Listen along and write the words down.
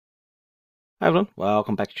Hi everyone,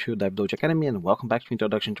 welcome back to DevDojo Academy and welcome back to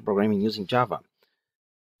Introduction to Programming using Java.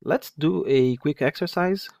 Let's do a quick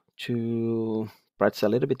exercise to practice a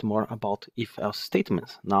little bit more about if-else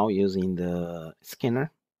statements, now using the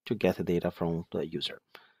scanner to get the data from the user.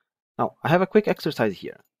 Now, I have a quick exercise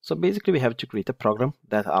here. So basically we have to create a program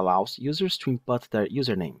that allows users to input their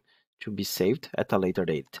username to be saved at a later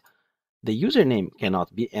date. The username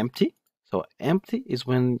cannot be empty. So empty is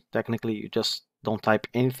when technically you just don't type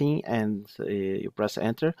anything and you press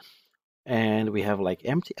enter, and we have like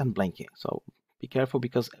empty and blank. So be careful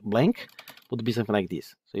because blank would be something like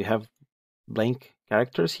this. So you have blank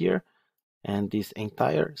characters here, and this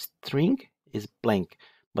entire string is blank.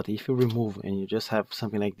 But if you remove and you just have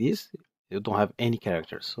something like this, you don't have any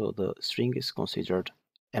characters. So the string is considered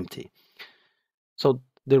empty. So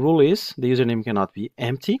the rule is the username cannot be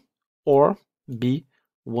empty or be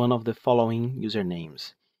one of the following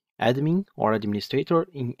usernames: admin or administrator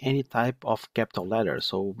in any type of capital letter.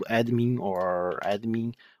 So admin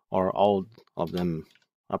or all of them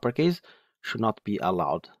uppercase should not be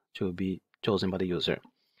allowed to be chosen by the user.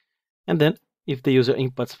 And then if the user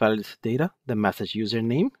inputs valid data, the message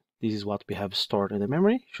username, this is what we have stored in the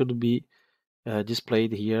memory, should be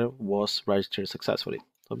displayed here was registered successfully.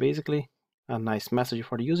 So basically a nice message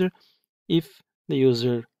for the user. If the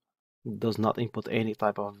user does not input any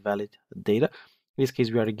type of valid data, in this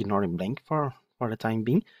case we are ignoring blank for the time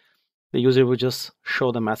being, the user will just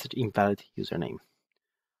show the message invalid username.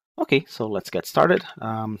 Okay, so let's get started.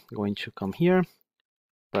 I'm going to come here,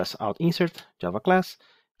 press Alt Insert, Java class,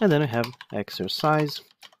 and then we have exercise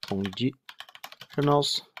on G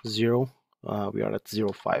journals 0. We are at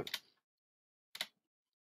 05.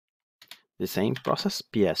 The same process,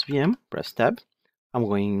 PSVM, press tab. I'm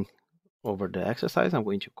going over the exercise. I'm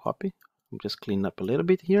going to copy. I'm just clean up a little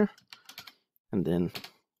bit here, and then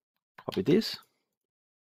copy this,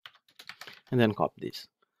 and then copy this.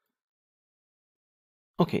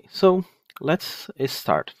 Okay, so let's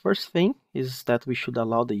start. First thing is that we should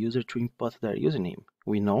allow the user to input their username.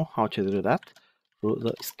 We know how to do that through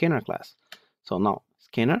the scanner class. So now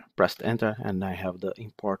scanner, press enter, and I have the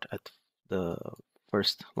import at the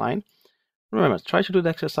first line. Remember, try to do the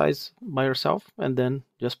exercise by yourself and then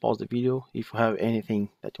just pause the video. If you have anything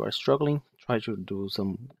that you are struggling, try to do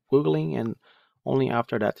some Googling and only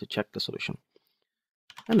after that to check the solution.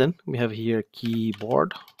 And then we have here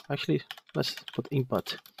keyboard. Actually, let's put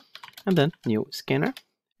input and then new scanner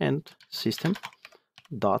and system.n.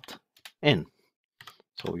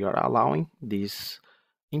 So we are allowing this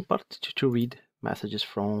input to read messages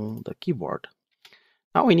from the keyboard.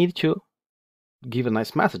 Now we need to give a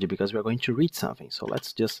nice message because we're going to read something. So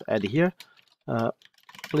let's just add here,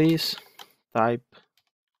 please type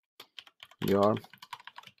your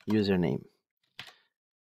username,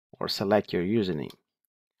 or select your username.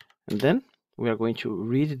 And then we are going to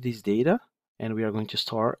read this data and we are going to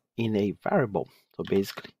store in a variable. So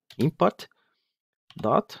basically input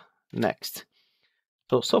dot next.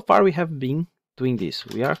 So far we have been doing this.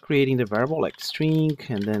 We are creating the variable like string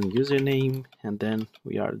and then username, and then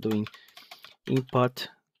we are doing input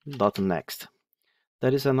dot next.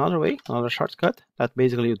 There is another way, another shortcut that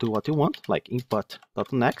basically you do what you want, like input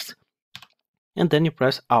dot next, and then you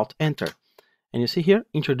press Alt Enter. And you see here,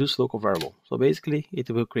 introduce local variable. So basically it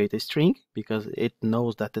will create a string because it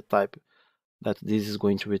knows that the type that this is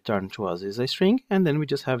going to return to us is a string, and then we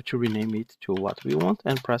just have to rename it to what we want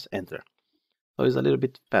and press enter. So it's a little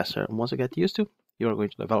bit faster. And once you get used to, you are going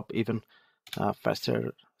to develop even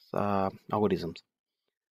faster algorithms.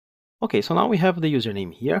 Okay, so now we have the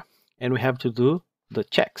username here and we have to do the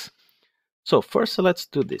checks. So first let's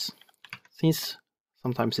do this. Since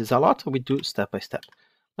sometimes it's a lot, we do step by step.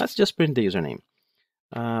 Let's just print the username.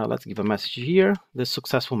 Let's give a message here, the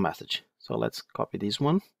successful message. So let's copy this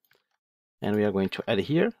one and we are going to add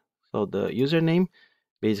here. So the username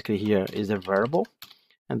basically here is a variable,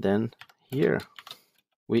 and then here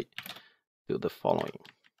we do the following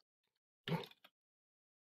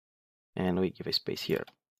and we give a space here.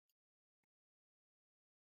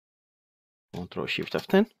 Ctrl Shift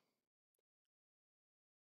F10.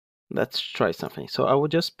 Let's try something. So I will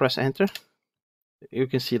just press enter. You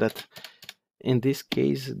can see that in this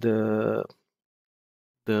case the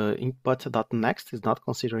input.next is not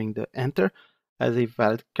considering the enter as a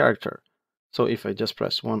valid character. So if I just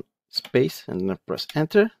press one space and then press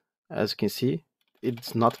enter, as you can see,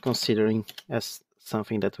 it's not considering as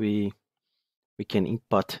something that we can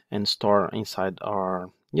input and store inside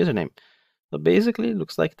our username. So basically it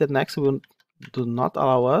looks like the next will do not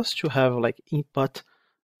allow us to have like input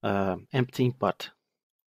empty input.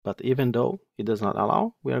 But even though it does not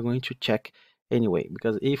allow, we are going to check anyway,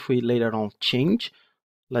 because if we later on change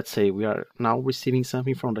let's say we are now receiving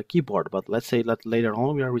something from the keyboard, but let's say that later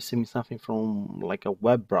on we are receiving something from like a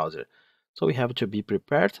web browser. So we have to be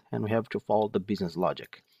prepared and we have to follow the business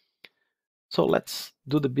logic. So let's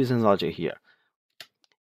do the business logic here.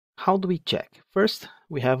 How do we check? First,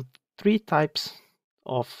 we have three types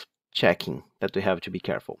of checking that we have to be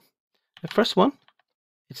careful. The first one,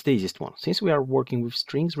 it's the easiest one. Since we are working with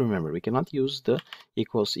strings, remember, we cannot use the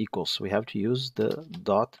equals equals. We have to use the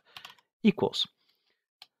dot equals.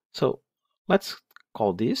 So let's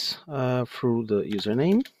call this through the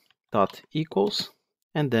username dot equals,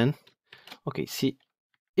 and then, okay, see,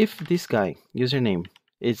 if this guy username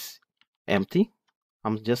is empty,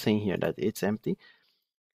 I'm just saying here that it's empty,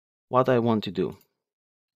 what I want to do,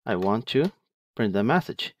 I want to print the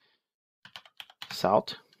message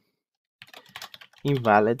south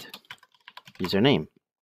invalid username.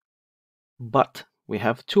 But we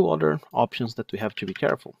have two other options that we have to be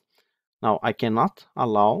careful. Now, I cannot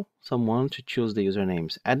allow someone to choose the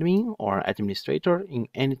usernames admin or administrator in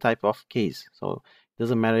any type of case. So it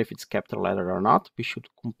doesn't matter if it's capital letter or not, we should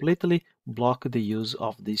completely block the use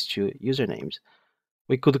of these two usernames.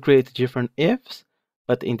 We could create different ifs,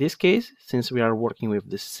 but in this case, since we are working with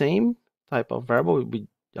the same type of variable, we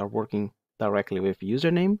are working directly with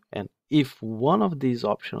username, and if one of these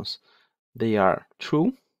options they are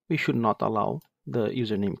true, we should not allow the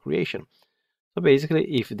username creation. So basically,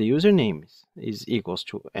 if the username is equals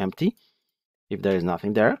to empty, if there is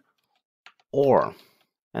nothing there, or,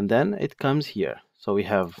 and then it comes here. So we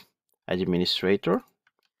have administrator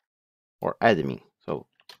or admin. So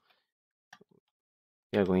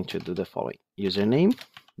we are going to do the following: username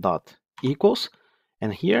dot equals,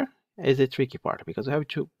 and here is the tricky part, because we have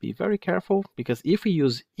to be very careful, because if we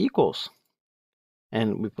use equals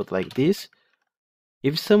and we put like this,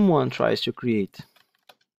 if someone tries to create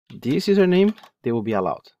this username, they will be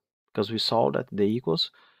allowed, because we saw that the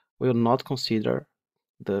equals will not consider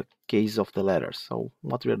the case of the letters. So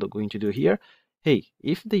what we are going to do here, hey,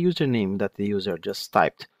 if the username that the user just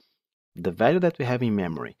typed, the value that we have in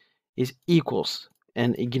memory is equals,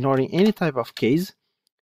 and ignoring any type of case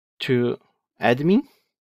to admin,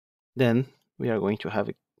 then we are going to have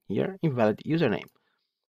here invalid username.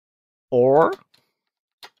 Or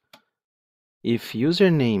if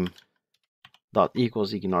username dot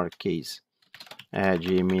equals ignore case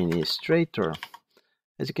administrator,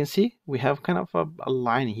 as you can see, we have kind of a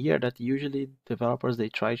line here that usually developers, they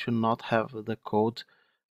try to not have the code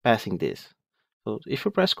passing this. So if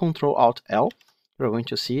you press Ctrl Alt L, you're going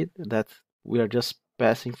to see that we are just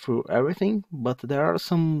passing through everything, but there are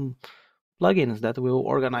some plugins that will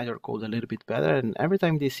organize your code a little bit better, and every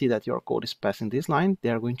time they see that your code is passing this line, they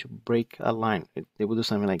are going to break a line. They will do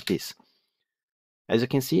something like this. As you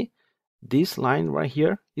can see, this line right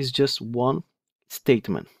here is just one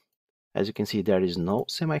statement. As you can see, there is no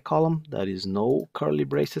semicolon, there is no curly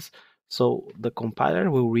braces. So the compiler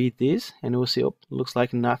will read this and it will say, oh, looks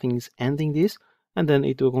like nothing is ending this, and then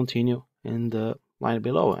it will continue in the line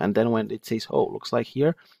below. And then when it says, oh, looks like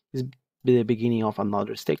here is the beginning of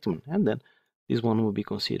another statement, and then this one will be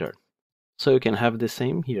considered. So you can have the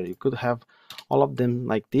same here. You could have all of them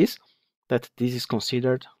like this, that this is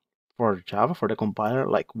considered for Java, for the compiler,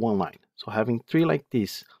 like one line. So having three like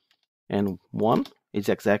this and one, it's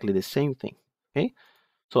exactly the same thing. Okay,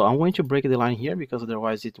 so I'm going to break the line here, because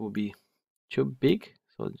otherwise it will be too big.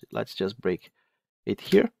 So let's just break it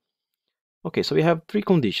here. Okay, so we have three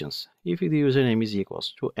conditions: if the username is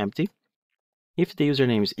equals to empty, if the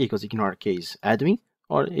username is equals ignore case admin,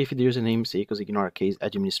 or if the username is equals ignore case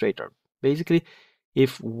administrator. Basically,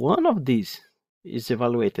 if one of these is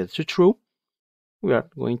evaluated to true, we are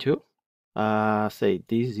going to say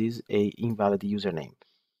this is a invalid username.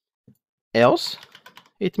 Else,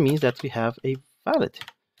 it means that we have a valid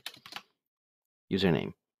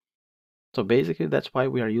username. So basically, that's why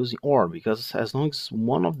we are using OR, because as long as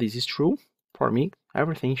one of these is true, for me,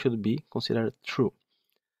 everything should be considered true.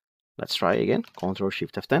 Let's try again. Ctrl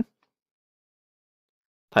Shift F10.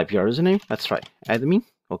 Type your username. Let's try admin.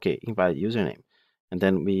 Okay, invalid username. And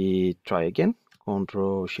then we try again.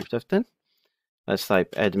 Ctrl Shift F10. Let's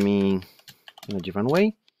type admin in a different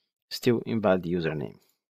way. Still invalid username.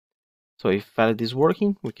 So if valid is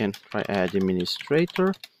working, we can try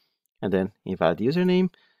administrator and then invalid username.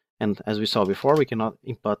 And as we saw before, we cannot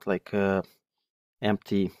input like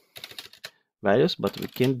empty values, but we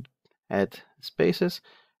can add spaces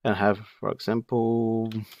and have, for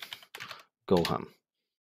example, Gohan.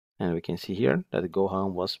 And we can see here that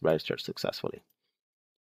Gohan was registered successfully.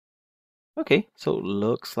 Okay, so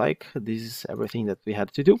looks like this is everything that we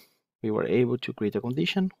had to do. We were able to create a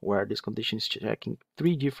condition where this condition is checking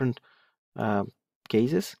three different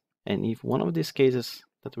cases, and if one of these cases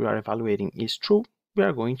that we are evaluating is true, we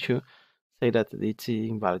are going to say that it's an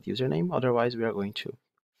invalid username. Otherwise, we are going to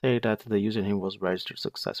say that the username was registered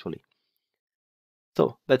successfully.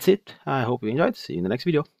 So that's it. I hope you enjoyed. See you in the next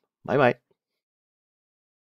video. Bye bye.